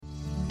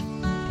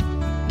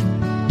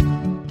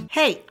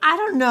Hey, I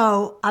don't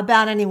know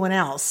about anyone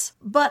else,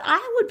 but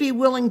I would be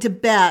willing to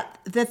bet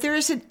that there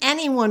isn't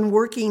anyone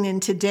working in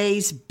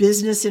today's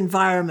business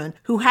environment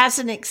who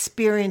hasn't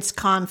experienced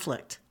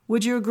conflict.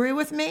 Would you agree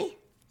with me?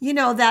 You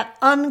know, that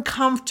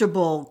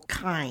uncomfortable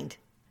kind.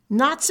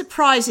 Not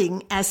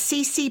surprising, as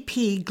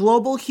CCP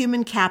Global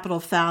Human Capital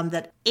found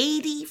that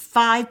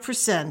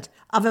 85%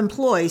 of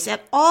employees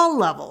at all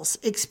levels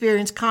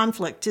experience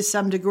conflict to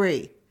some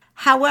degree.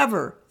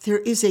 However, there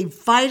is a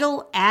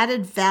vital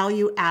added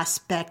value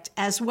aspect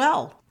as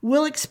well.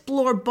 We'll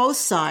explore both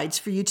sides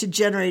for you to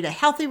generate a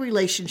healthy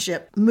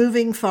relationship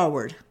moving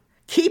forward.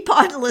 Keep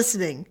on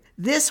listening.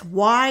 This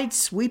wide,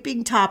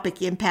 sweeping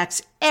topic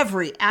impacts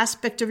every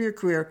aspect of your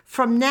career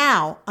from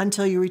now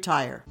until you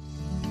retire.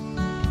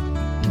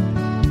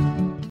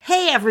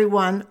 Hey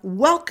everyone,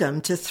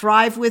 welcome to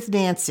Thrive with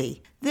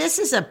Nancy. This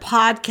is a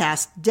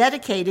podcast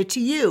dedicated to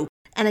you,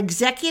 an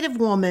executive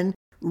woman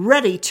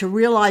ready to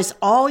realize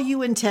all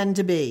you intend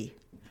to be.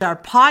 Our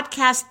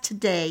podcast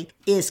today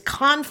is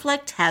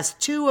Conflict Has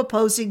Two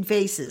Opposing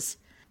Faces,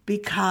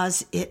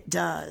 because it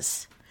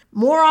does.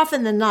 More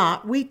often than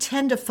not, we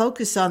tend to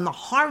focus on the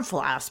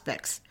harmful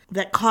aspects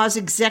that cause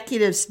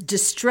executives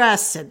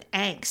distress and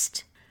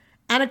angst.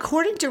 And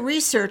according to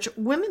research,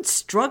 women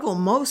struggle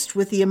most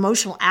with the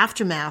emotional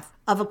aftermath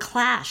of a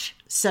clash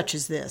such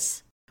as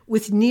this,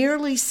 with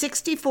nearly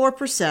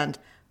 64%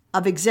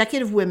 of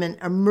executive women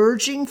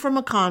emerging from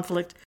a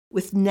conflict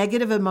with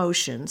negative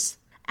emotions,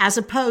 as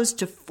opposed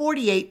to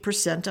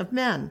 48% of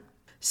men.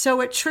 So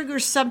it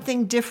triggers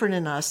something different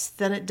in us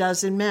than it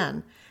does in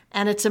men,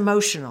 and it's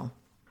emotional.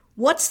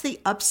 What's the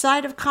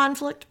upside of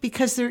conflict?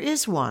 Because there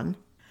is one.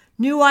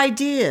 New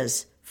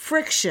ideas,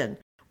 friction.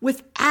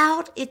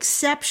 Without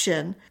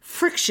exception,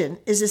 friction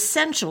is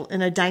essential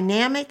in a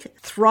dynamic,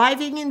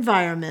 thriving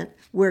environment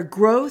where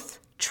growth,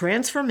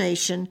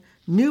 transformation,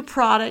 new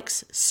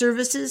products,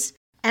 services,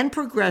 and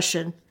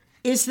progression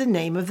is the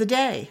name of the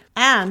day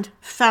and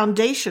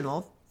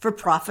foundational for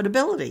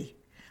profitability.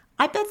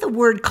 I bet the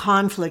word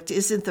conflict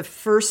isn't the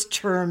first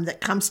term that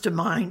comes to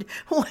mind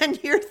when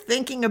you're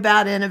thinking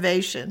about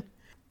innovation.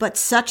 But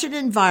such an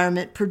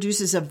environment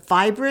produces a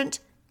vibrant,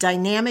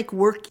 dynamic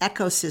work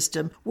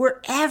ecosystem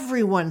where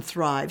everyone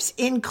thrives,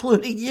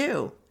 including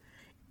you.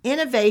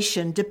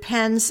 Innovation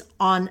depends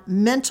on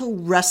mental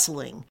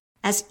wrestling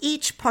as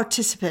each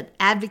participant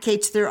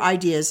advocates their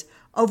ideas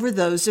over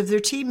those of their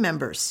team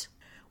members.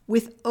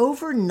 With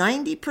over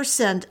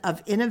 90%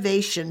 of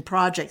innovation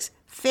projects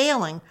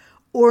failing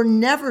or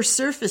never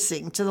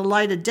surfacing to the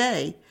light of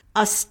day,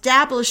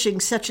 establishing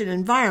such an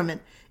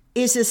environment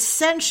is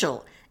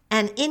essential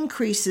and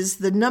increases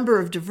the number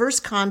of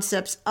diverse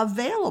concepts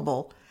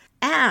available,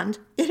 and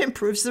it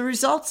improves the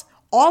results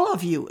all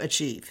of you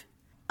achieve,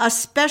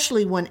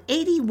 especially when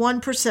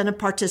 81% of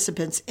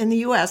participants in the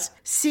U.S.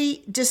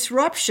 see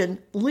disruption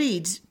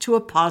leads to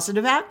a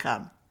positive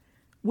outcome.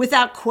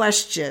 Without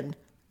question,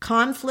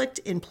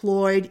 conflict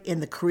employed in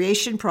the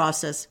creation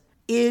process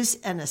is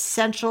an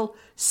essential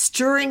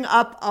stirring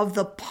up of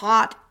the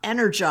pot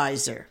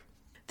energizer.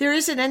 There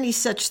isn't any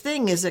such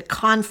thing as a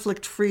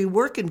conflict-free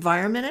work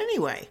environment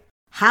anyway.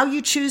 How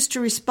you choose to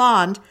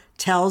respond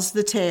tells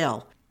the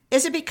tale.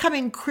 Is it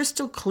becoming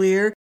crystal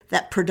clear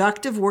that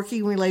productive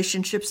working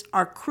relationships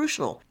are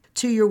crucial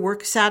to your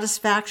work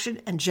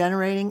satisfaction and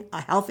generating a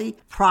healthy,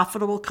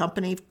 profitable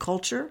company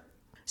culture?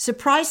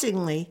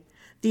 Surprisingly,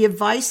 the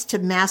advice to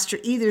master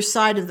either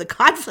side of the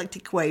conflict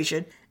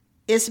equation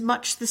is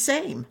much the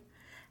same.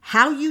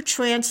 How you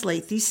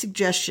translate these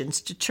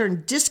suggestions to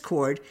turn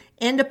discord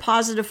into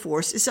positive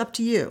force is up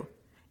to you.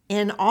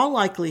 In all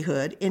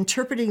likelihood,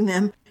 interpreting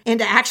them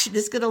into action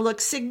is going to look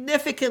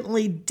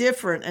significantly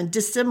different and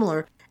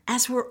dissimilar,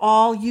 as we're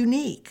all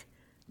unique.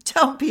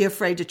 Don't be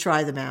afraid to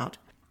try them out.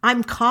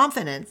 I'm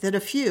confident that a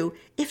few,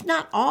 if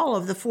not all,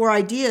 of the 4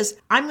 ideas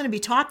I'm going to be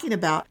talking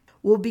about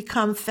will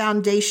become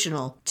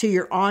foundational to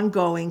your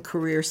ongoing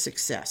career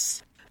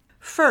success.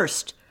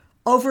 First,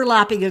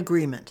 overlapping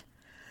agreement.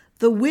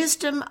 The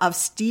wisdom of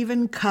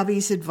Stephen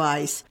Covey's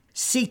advice,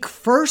 seek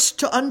first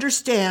to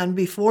understand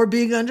before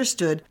being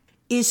understood,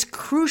 is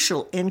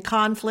crucial in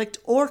conflict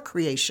or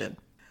creation.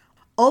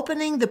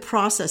 Opening the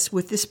process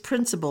with this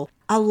principle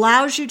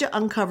allows you to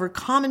uncover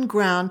common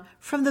ground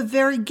from the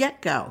very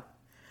get-go.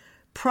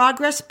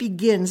 Progress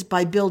begins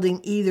by building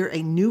either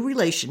a new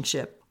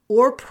relationship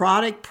or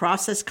product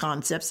process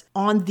concepts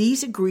on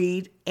these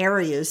agreed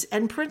areas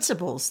and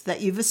principles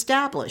that you've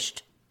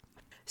established.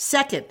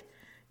 Second,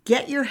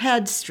 get your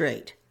head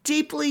straight.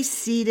 Deeply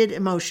seated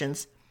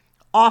emotions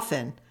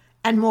often,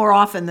 and more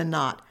often than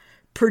not,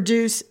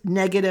 produce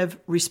negative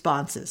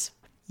responses.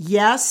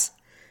 Yes,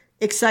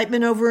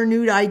 excitement over a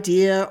new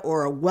idea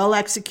or a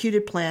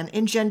well-executed plan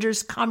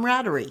engenders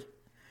camaraderie.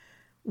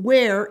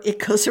 Where it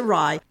goes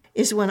awry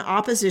is when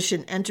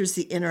opposition enters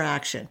the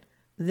interaction.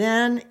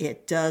 Then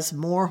it does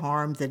more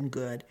harm than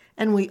good,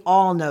 and we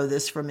all know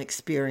this from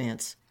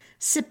experience.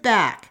 Sit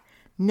back.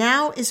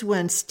 Now is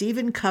when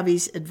Stephen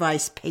Covey's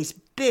advice pays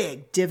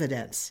big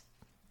dividends.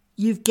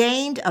 You've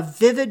gained a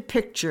vivid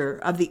picture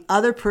of the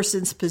other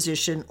person's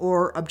position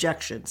or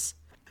objections.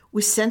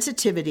 With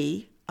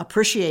sensitivity,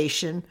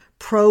 appreciation,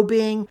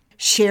 probing,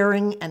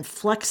 sharing, and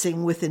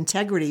flexing with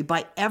integrity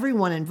by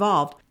everyone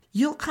involved,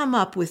 you'll come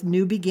up with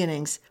new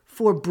beginnings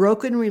for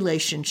broken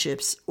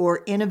relationships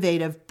or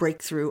innovative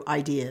breakthrough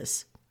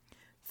ideas.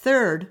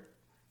 Third,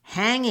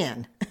 hang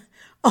in.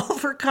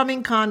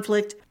 Overcoming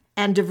conflict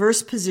and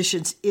diverse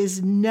positions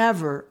is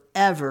never,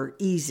 ever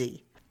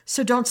easy.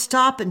 So don't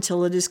stop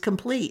until it is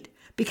complete,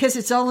 because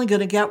it's only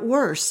going to get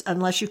worse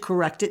unless you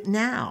correct it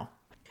now.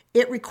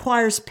 It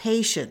requires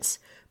patience,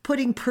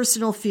 putting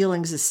personal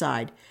feelings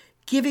aside,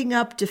 giving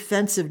up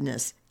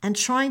defensiveness, and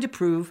trying to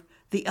prove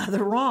the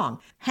other wrong.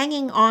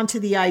 Hanging on to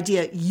the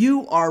idea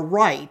you are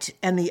right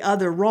and the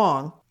other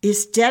wrong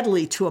is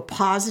deadly to a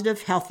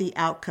positive, healthy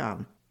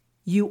outcome.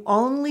 You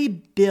only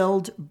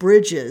build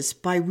bridges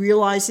by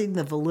realizing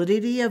the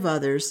validity of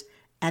others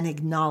and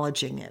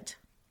acknowledging it.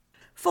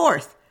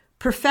 Fourth,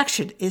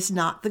 perfection is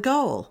not the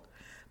goal.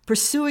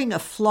 Pursuing a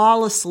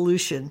flawless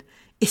solution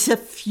is a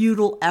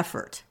futile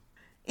effort.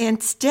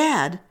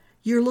 Instead,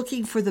 you're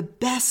looking for the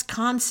best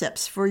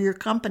concepts for your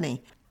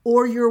company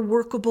or your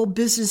workable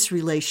business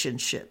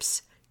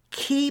relationships.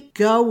 Keep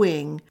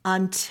going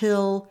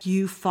until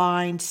you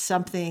find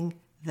something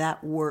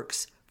that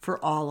works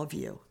for all of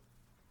you.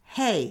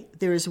 Hey,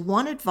 there is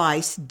one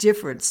advice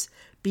difference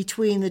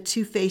between the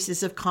two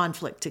phases of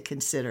conflict to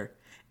consider,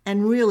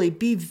 and really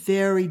be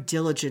very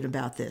diligent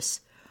about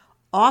this.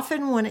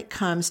 Often when it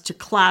comes to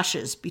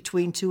clashes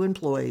between two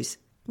employees,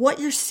 what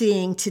you're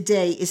seeing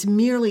today is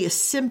merely a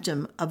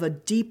symptom of a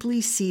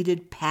deeply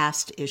seated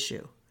past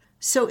issue.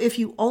 So if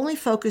you only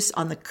focus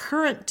on the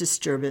current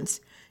disturbance,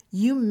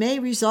 you may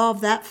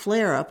resolve that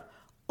flare-up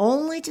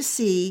only to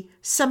see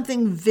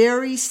something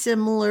very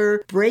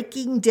similar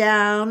breaking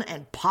down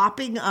and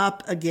popping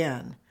up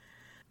again.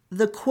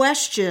 The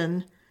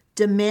question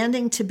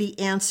demanding to be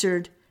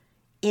answered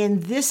in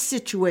this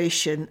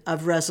situation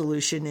of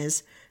resolution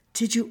is,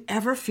 did you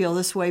ever feel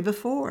this way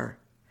before?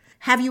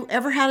 Have you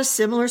ever had a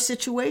similar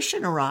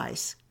situation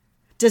arise?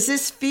 Does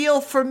this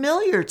feel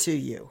familiar to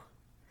you?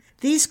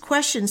 These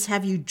questions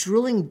have you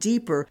drilling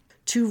deeper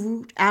to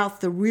root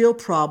out the real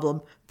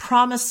problem,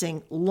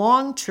 promising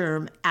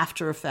long-term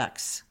after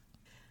effects.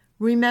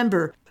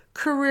 Remember,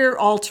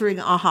 career-altering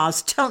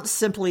ahas don't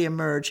simply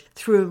emerge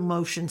through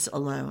emotions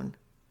alone.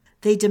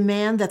 They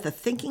demand that the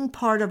thinking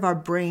part of our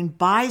brain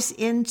buys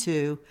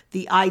into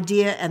the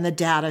idea and the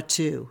data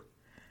too.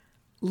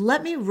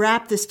 Let me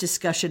wrap this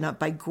discussion up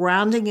by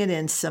grounding it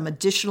in some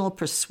additional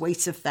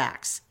persuasive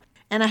facts.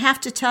 And I have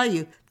to tell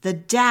you, the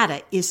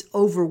data is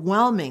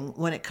overwhelming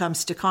when it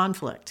comes to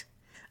conflict.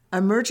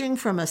 Emerging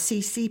from a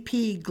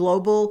CCP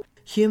Global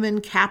Human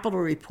Capital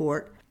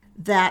report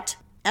that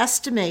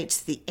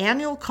estimates the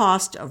annual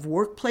cost of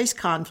workplace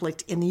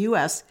conflict in the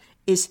U.S.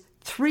 is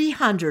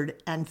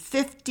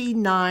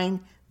 $359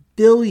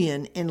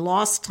 billion in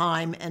lost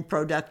time and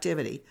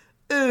productivity.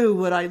 Ooh,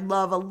 would I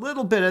love a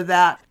little bit of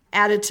that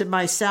added to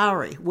my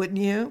salary, wouldn't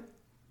you?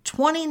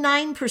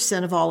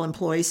 29% of all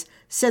employees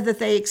said that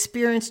they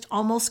experienced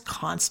almost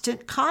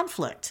constant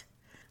conflict.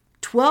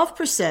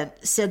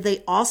 12% said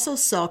they also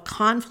saw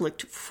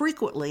conflict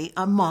frequently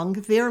among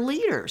their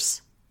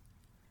leaders.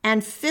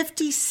 And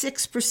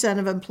 56%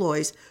 of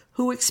employees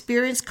who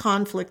experienced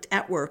conflict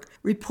at work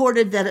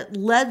reported that it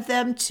led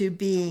them to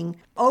being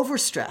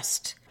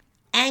overstressed,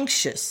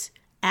 anxious,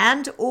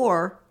 and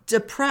or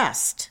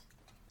depressed.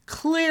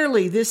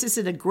 Clearly, this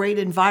isn't a great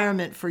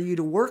environment for you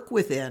to work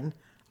within,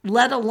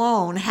 let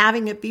alone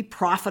having it be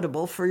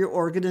profitable for your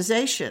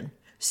organization.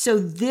 So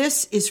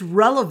this is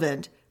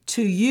relevant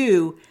to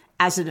you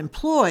as an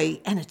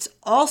employee, and it's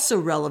also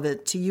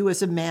relevant to you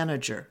as a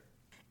manager.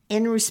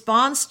 In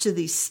response to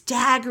these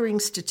staggering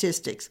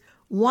statistics,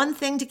 one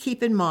thing to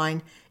keep in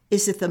mind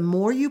is that the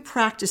more you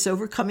practice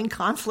overcoming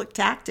conflict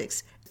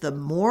tactics, the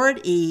more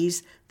at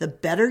ease, the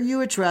better you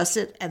address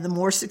it, and the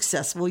more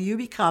successful you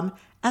become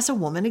as a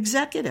woman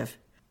executive.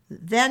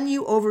 Then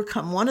you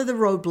overcome one of the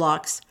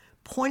roadblocks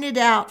pointed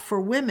out for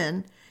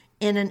women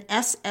in an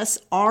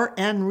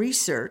SSRN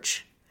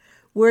research,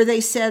 where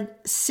they said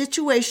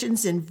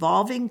situations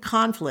involving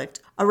conflict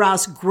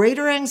arouse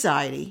greater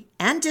anxiety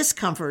and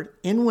discomfort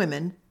in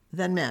women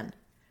than men,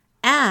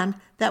 and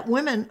that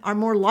women are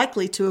more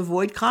likely to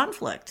avoid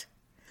conflict.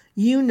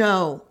 You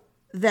know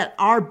that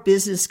our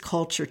business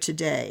culture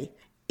today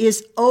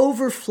is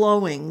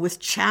overflowing with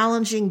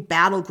challenging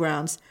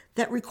battlegrounds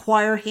that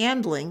require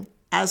handling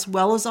as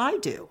well as I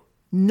do.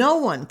 No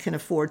one can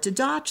afford to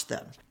dodge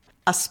them,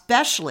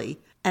 especially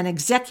an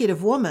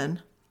executive woman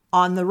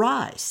on the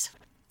rise.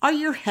 Are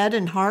your head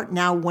and heart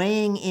now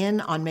weighing in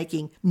on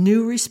making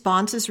new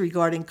responses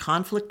regarding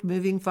conflict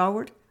moving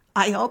forward?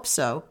 I hope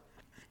so.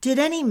 Did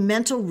any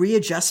mental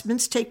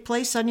readjustments take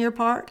place on your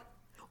part?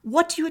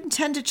 What do you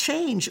intend to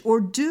change or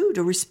do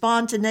to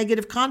respond to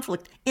negative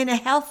conflict in a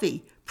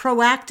healthy,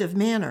 proactive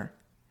manner?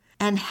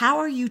 And how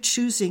are you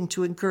choosing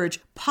to encourage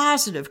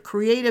positive,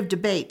 creative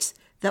debates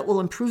that will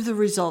improve the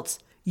results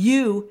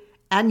you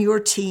and your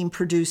team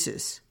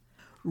produces?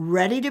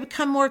 Ready to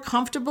become more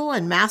comfortable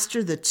and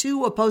master the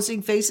two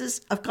opposing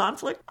faces of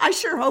conflict? I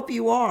sure hope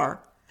you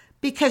are.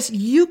 because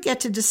you get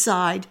to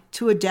decide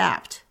to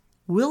adapt.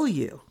 Will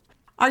you?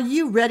 Are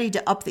you ready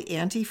to up the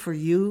ante for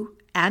you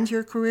and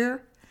your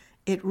career?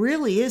 It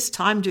really is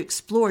time to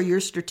explore your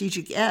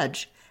strategic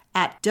edge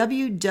at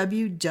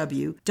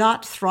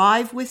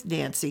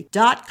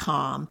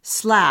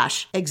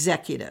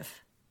www.thrivewithnancy.com/executive.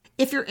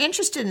 If you're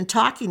interested in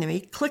talking to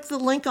me, click the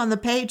link on the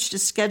page to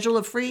schedule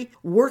a free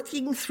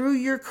Working Through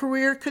Your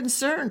Career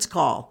Concerns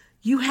call.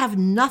 You have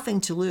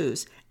nothing to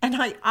lose, and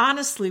I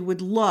honestly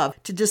would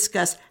love to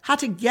discuss how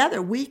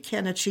together we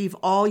can achieve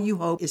all you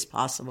hope is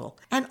possible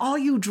and all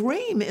you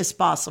dream is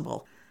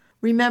possible.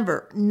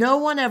 Remember, no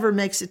one ever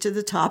makes it to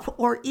the top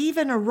or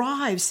even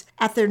arrives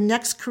at their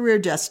next career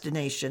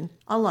destination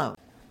alone.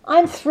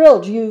 I'm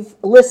thrilled you've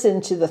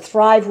listened to the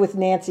Thrive with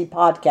Nancy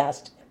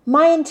podcast.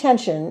 My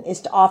intention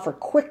is to offer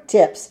quick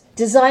tips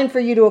designed for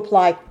you to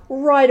apply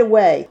right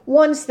away,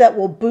 ones that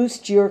will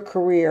boost your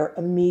career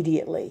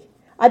immediately.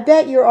 I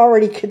bet you're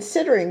already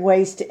considering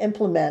ways to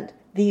implement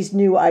these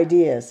new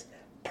ideas.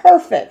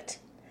 Perfect!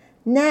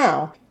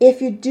 Now,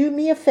 if you do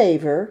me a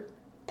favor,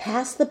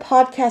 pass the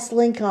podcast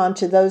link on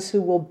to those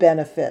who will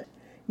benefit,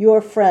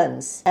 your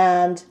friends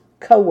and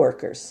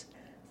coworkers.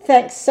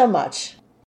 Thanks so much.